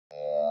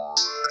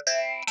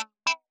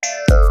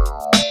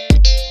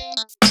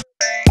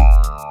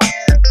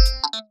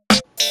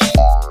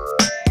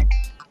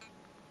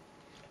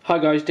Hi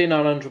guys,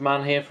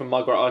 D900Man here from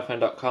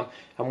MyGreatIPhone.com,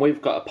 and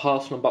we've got a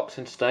parcel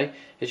unboxing today.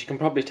 As you can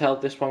probably tell,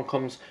 this one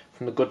comes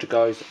from the good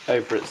guys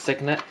over at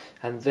Cygnett,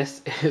 and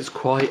this is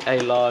quite a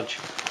large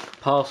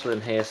parcel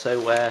in here.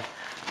 So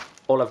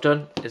all I've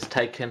done is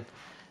taken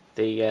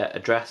the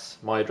address,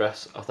 my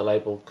address, of the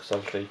label, because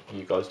obviously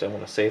you guys don't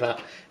want to see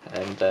that,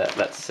 and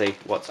let's see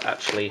what's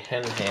actually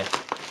in here.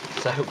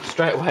 So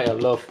straight away, I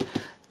love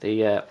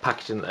the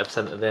packaging that they've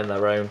sent it in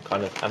their own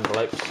kind of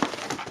envelopes.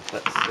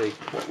 Let's see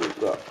what we've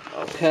got.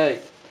 Okay,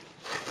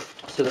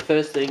 so the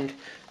first thing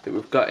that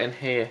we've got in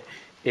here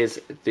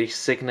is the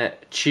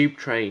Cygnett tube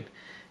train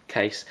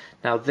case.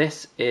 Now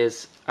this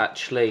is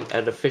actually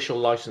an official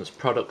licensed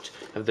product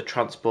of the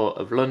Transport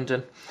of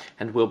London,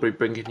 and we'll be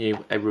bringing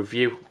you a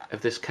review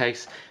of this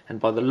case. And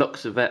by the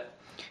looks of it,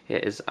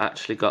 it has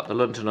actually got the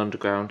London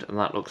Underground, and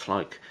that looks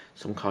like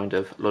some kind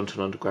of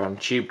London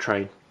Underground tube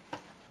train.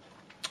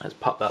 Let's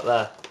pop that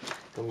there.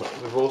 And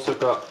we've also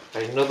got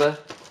another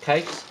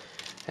case,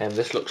 and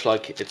this looks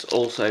like it's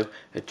also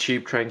a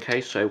tube train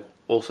case, so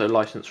also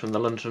licensed from the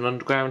London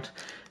Underground,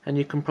 and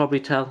you can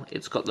probably tell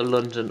it's got the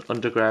London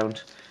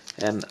Underground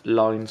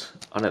lines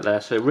on it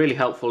there, so really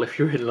helpful if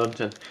you're in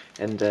London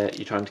and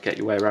you're trying to get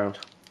your way around.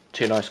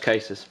 Two nice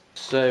cases.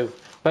 So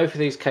both of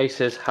these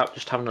cases,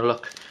 just having a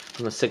look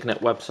on the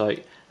Cygnett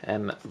website,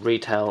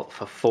 retail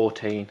for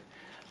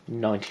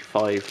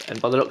 $14.95,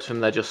 and by the looks of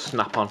them they're just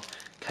snap-on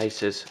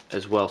cases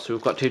as well. So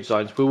we've got two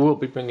designs. We will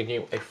be bringing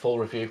you a full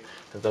review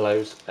of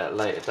those at a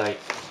later date.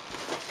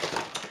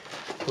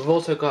 We've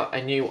also got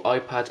a new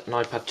iPad and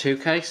iPad 2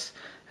 case.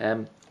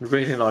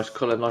 Really nice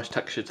colour, nice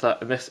texture to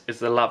that, and this is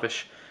the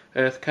Lavish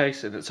Earth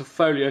case, and it's a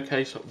folio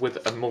case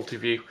with a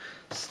multi-view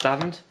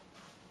stand,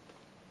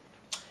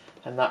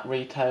 and that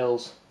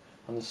retails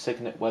on the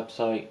Cygnett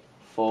website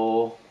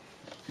for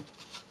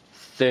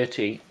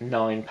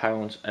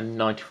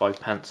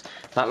 £39.95.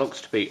 That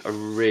looks to be a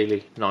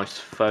really nice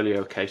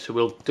folio case, so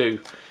we'll do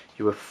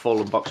you a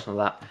full unboxing of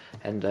that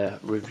and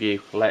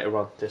review later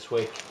on this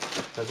week.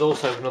 There's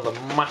also another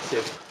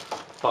massive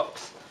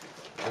box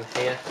in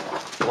here.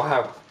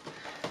 Wow.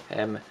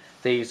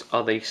 These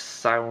are the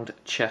Sound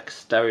Check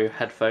stereo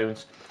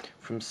headphones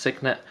from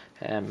Cygnett,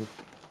 and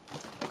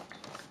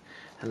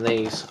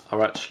these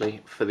are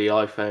actually for the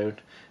iPhone,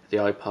 the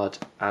iPod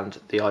and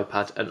the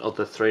iPad, and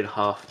other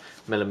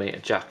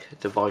 3.5mm jack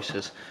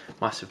devices.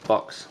 Massive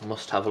box,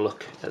 must have a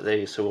look at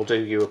these, so we'll do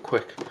you a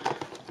quick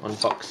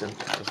unboxing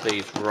of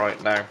these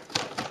right now.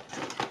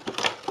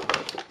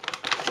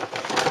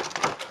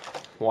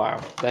 Wow,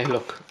 they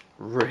look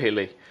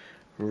really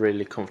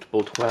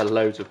comfortable to wear,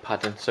 loads of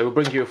padding, so we'll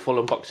bring you a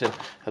full unboxing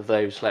of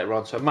those later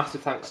on. So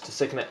massive thanks to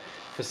Cygnett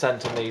for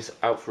sending these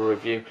out for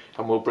review,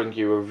 and we'll bring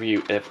you a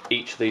review of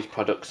each of these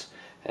products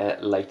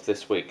later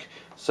this week.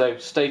 So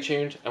stay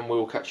tuned, and we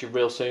will catch you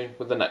real soon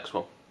with the next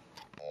one.